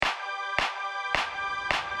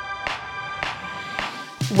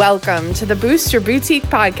Welcome to the Boost Your Boutique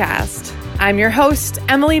podcast. I'm your host,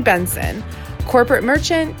 Emily Benson, corporate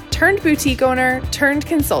merchant turned boutique owner turned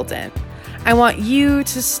consultant. I want you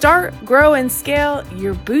to start, grow, and scale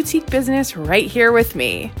your boutique business right here with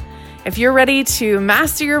me. If you're ready to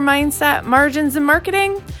master your mindset, margins, and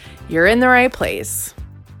marketing, you're in the right place.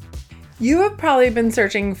 You have probably been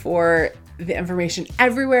searching for the information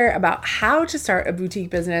everywhere about how to start a boutique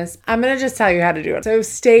business. I'm going to just tell you how to do it. So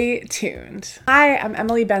stay tuned. Hi, I'm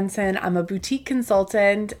Emily Benson. I'm a boutique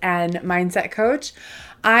consultant and mindset coach.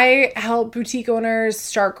 I help boutique owners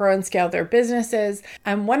start, grow, and scale their businesses.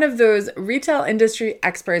 I'm one of those retail industry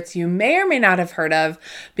experts you may or may not have heard of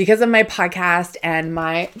because of my podcast and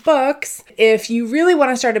my books. If you really want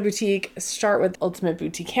to start a boutique, start with Ultimate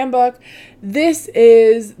Boutique Handbook. This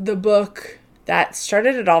is the book that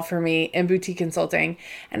started it all for me in boutique consulting,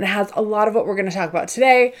 and it has a lot of what we're going to talk about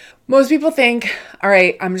today. Most people think, all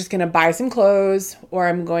right, I'm just going to buy some clothes, or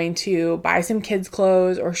I'm going to buy some kids'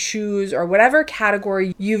 clothes or shoes or whatever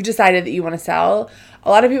category you've decided that you want to sell.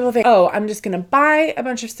 A lot of people think, oh, I'm just going to buy a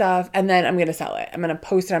bunch of stuff and then I'm going to sell it. I'm going to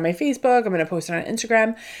post it on my Facebook, I'm going to post it on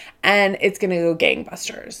Instagram, and it's going to go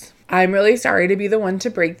gangbusters. I'm really sorry to be the one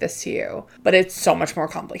to break this to you, but it's so much more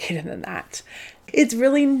complicated than that. It's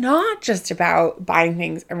really not just about buying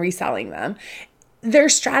things and reselling them.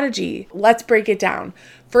 There's strategy. Let's break it down.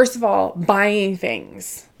 First of all, buying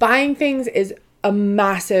things. Buying things is a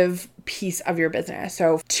massive piece of your business.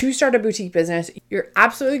 So to start a boutique business, you're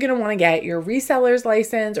absolutely going to want to get your reseller's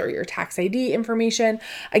license or your tax ID information.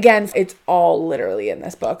 Again, it's all literally in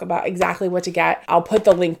this book about exactly what to get. I'll put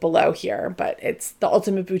the link below here, but it's the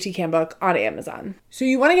Ultimate Boutique Handbook on Amazon. So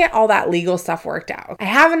you want to get all that legal stuff worked out. I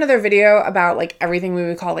have another video about everything we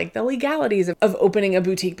would call the legalities of opening a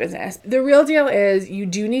boutique business. The real deal is you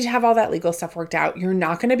do need to have all that legal stuff worked out. You're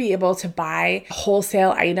not going to be able to buy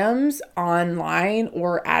wholesale items online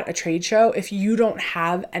or at a trade show if you don't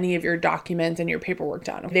have any of your documents and your paperwork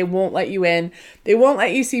done. They won't let you in. They won't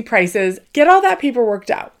let you see prices. Get all that paperwork worked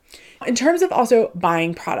out. In terms of also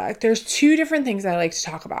buying product, there's two different things I like to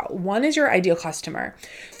talk about. One is your ideal customer.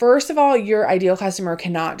 First of all, your ideal customer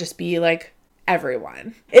cannot just be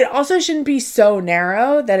everyone. It also shouldn't be so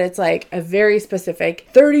narrow that it's a very specific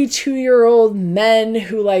 32-year-old men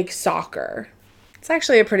who like soccer. It's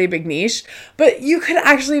actually a pretty big niche, but you could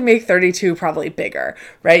actually make 32 probably bigger,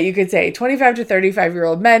 right? You could say 25 to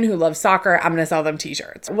 35-year-old men who love soccer, I'm going to sell them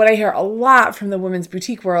t-shirts. What I hear a lot from the women's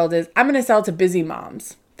boutique world is, I'm going to sell to busy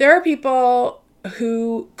moms. There are people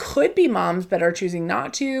who could be moms but are choosing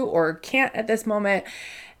not to or can't at this moment.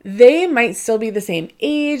 They might still be the same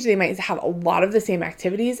age. They might have a lot of the same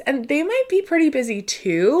activities, and they might be pretty busy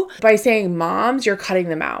too. By saying moms, you're cutting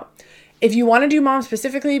them out. If you want to do mom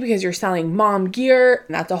specifically because you're selling mom gear,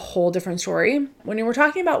 that's a whole different story. When we're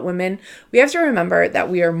talking about women, we have to remember that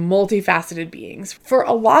we are multifaceted beings. For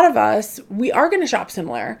a lot of us, we are going to shop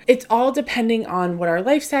similar. It's all depending on what our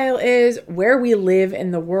lifestyle is, where we live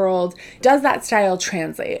in the world. Does that style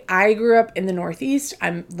translate? I grew up in the Northeast.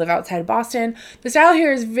 I live outside Boston. The style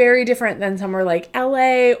here is very different than somewhere like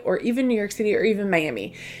LA or even New York City or even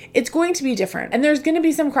Miami. It's going to be different. And there's going to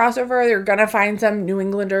be some crossover. You're going to find some New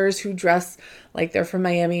Englanders who dress like they're from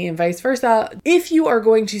Miami and vice versa. If you are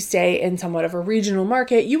going to stay in somewhat of a regional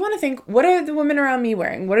market, you want to think, what are the women around me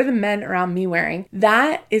wearing? What are the men around me wearing?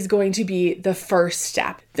 That is going to be the first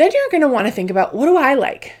step. Then you're going to want to think about, what do I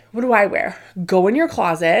like? What do I wear? Go in your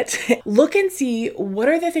closet, look and see what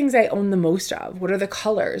are the things I own the most of? What are the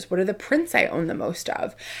colors? What are the prints I own the most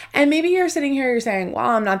of? And maybe you're sitting here, you're saying, well,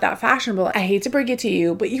 I'm not that fashionable. I hate to break it to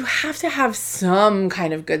you, but you have to have some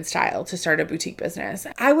kind of good style to start a boutique business.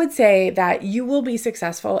 I would say that you will be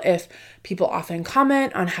successful if people often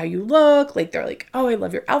comment on how you look. They're like, oh, I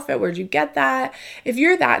love your outfit. Where'd you get that? If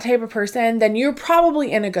you're that type of person, then you're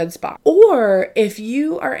probably in a good spot. Or if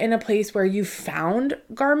you are in a place where you found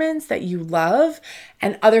garments that you love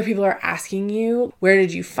and other people are asking you, where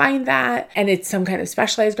did you find that? And it's some kind of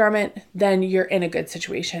specialized garment, then you're in a good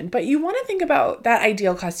situation. But you want to think about that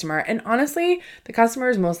ideal customer. And honestly, the customer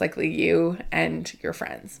is most likely you and your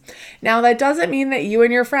friends. Now, that doesn't mean that you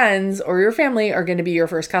and your friends or your family are going to be your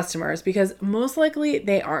first customers, because most likely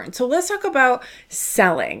they aren't. So let's talk about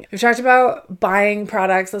selling. We've talked about buying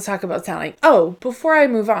products. Let's talk about selling. Oh, before I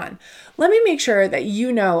move on, let me make sure that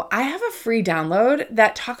you know I have a free download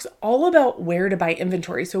that talks all about where to buy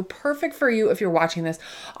inventory. So perfect for you if you're watching this.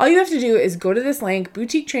 All you have to do is go to this link,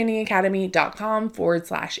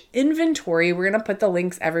 boutiquetrainingacademy.com/inventory. We're going to put the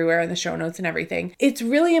links everywhere in the show notes and everything. It's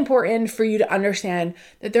really important for you to understand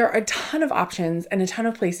that there are a ton of options and a ton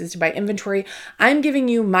of places to buy inventory. story. I'm giving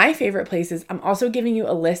you my favorite places. I'm also giving you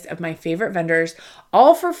a list of my favorite vendors,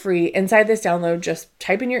 all for free inside this download. Just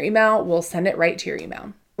type in your email. We'll send it right to your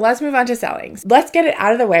email. Let's move on to selling. Let's get it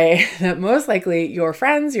out of the way that most likely your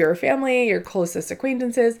friends, your family, your closest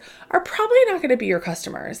acquaintances are probably not going to be your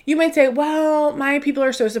customers. You might say, well, my people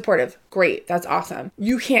are so supportive. Great. That's awesome.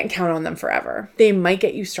 You can't count on them forever. They might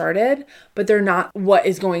get you started, but they're not what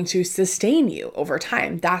is going to sustain you over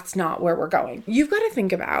time. That's not where we're going. You've got to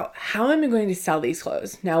think about, how am I going to sell these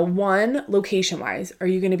clothes? Now, one, location-wise, are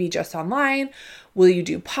you going to be just online? Will you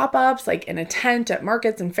do pop-ups like in a tent at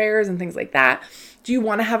markets and fairs and things like that? Do you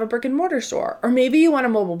want to have a brick and mortar store? Or maybe you want a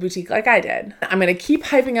mobile boutique like I did. I'm going to keep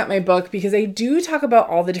hyping up my book because I do talk about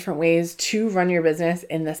all the different ways to run your business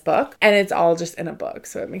in this book, and it's all just in a book,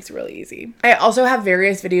 so it makes it really easy. I also have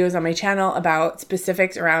various videos on my channel about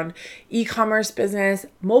specifics around e-commerce business,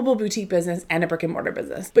 mobile boutique business, and a brick and mortar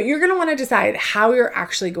business. But you're going to want to decide how you're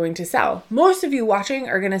actually going to sell. Most of you watching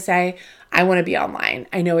are going to say, I want to be online.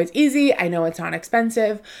 I know it's easy. I know it's not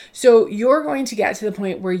expensive. So you're going to get to the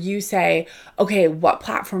point where you say, okay, what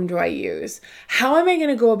platform do I use? How am I going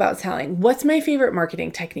to go about selling? What's my favorite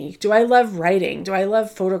marketing technique? Do I love writing? Do I love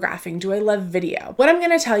photographing? Do I love video? What I'm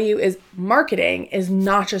going to tell you is marketing is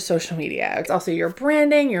not just social media. It's also your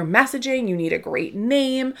branding, your messaging. You need a great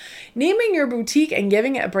name. Naming your boutique and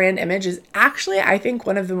giving it a brand image is actually, I think,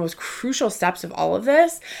 one of the most crucial steps of all of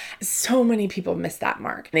this. So many people miss that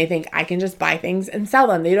mark. They think I can just buy things and sell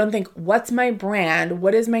them. They don't think, what's my brand?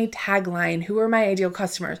 What is my tagline? Who are my ideal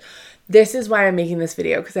customers? This is why I'm making this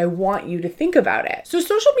video, because I want you to think about it. So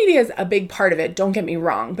social media is a big part of it, don't get me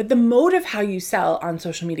wrong, but the mode of how you sell on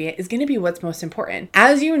social media is going to be what's most important.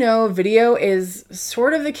 As you know, video is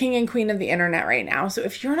sort of the king and queen of the internet right now. So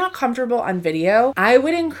if you're not comfortable on video, I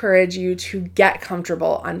would encourage you to get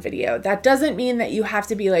comfortable on video. That doesn't mean that you have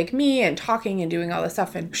to be like me and talking and doing all this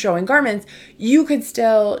stuff and showing garments. You could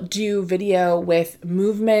still do video with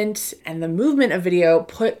movement, and the movement of video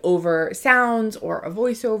put over sounds or a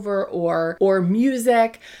voiceover or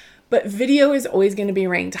music, but video is always going to be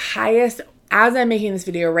ranked highest. As I'm making this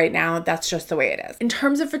video right now, that's just the way it is. In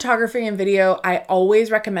terms of photography and video, I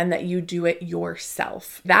always recommend that you do it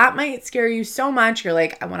yourself. That might scare you so much. You're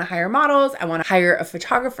like, I want to hire models. I want to hire a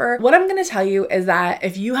photographer. What I'm going to tell you is that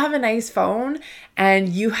if you have a nice phone and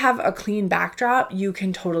you have a clean backdrop, you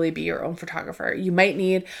can totally be your own photographer. You might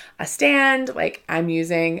need a stand. Like I'm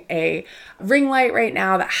using a ring light right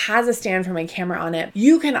now that has a stand for my camera on it.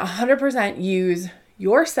 You can 100% use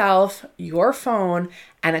yourself, your phone,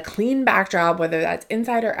 and a clean backdrop, whether that's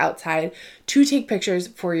inside or outside, to take pictures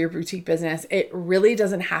for your boutique business. It really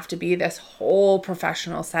doesn't have to be this whole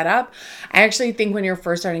professional setup. I actually think when you're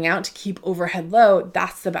first starting out, to keep overhead low,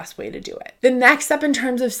 that's the best way to do it. The next step in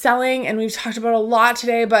terms of selling, and we've talked about a lot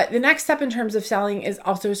today, but the next step in terms of selling is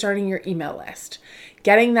also starting your email list.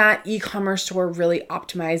 Getting that e-commerce store really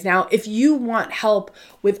optimized. Now, if you want help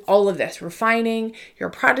with all of this, refining your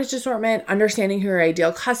product assortment, understanding who your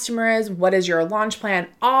ideal customer is, what is your launch plan,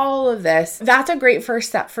 all of this, that's a great first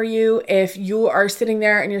step for you. If you are sitting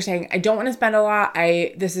there and you're saying, I don't want to spend a lot,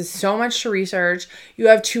 this is so much to research, you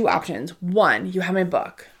have two options. One, you have my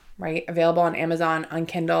book, right? Available on Amazon, on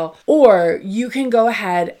Kindle, or you can go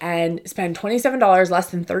ahead and spend $27,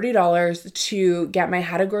 less than $30 to get my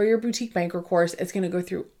How to Grow Your Boutique micro course. It's going to go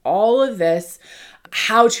through all of this,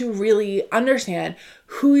 how to really understand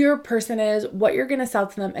who your person is, what you're going to sell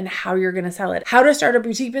to them, and how you're going to sell it. How to start a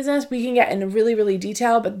boutique business, we can get into really, really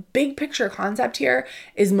detail, but big picture concept here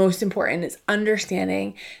is most important. It's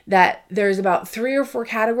understanding that there's about 3 or 4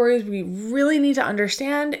 categories we really need to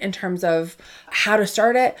understand in terms of how to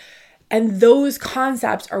start it. And those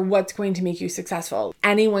concepts are what's going to make you successful.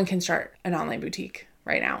 Anyone can start an online boutique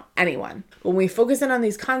right now, anyone. When we focus in on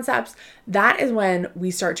these concepts, that is when we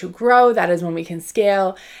start to grow. That is when we can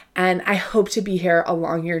scale. And I hope to be here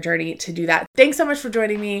along your journey to do that. Thanks so much for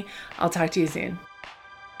joining me. I'll talk to you soon.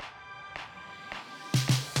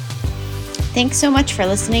 Thanks so much for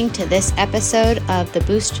listening to this episode of the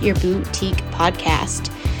Boost Your Boutique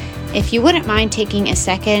podcast. If you wouldn't mind taking a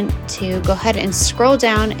second to go ahead and scroll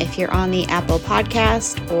down if you're on the Apple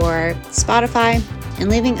Podcast or Spotify and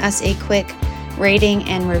leaving us a quick rating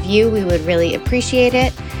and review, we would really appreciate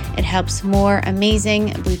it. It helps more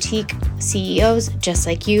amazing boutique CEOs just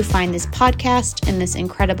like you find this podcast and this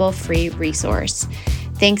incredible free resource.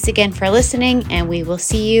 Thanks again for listening, and we will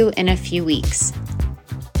see you in a few weeks.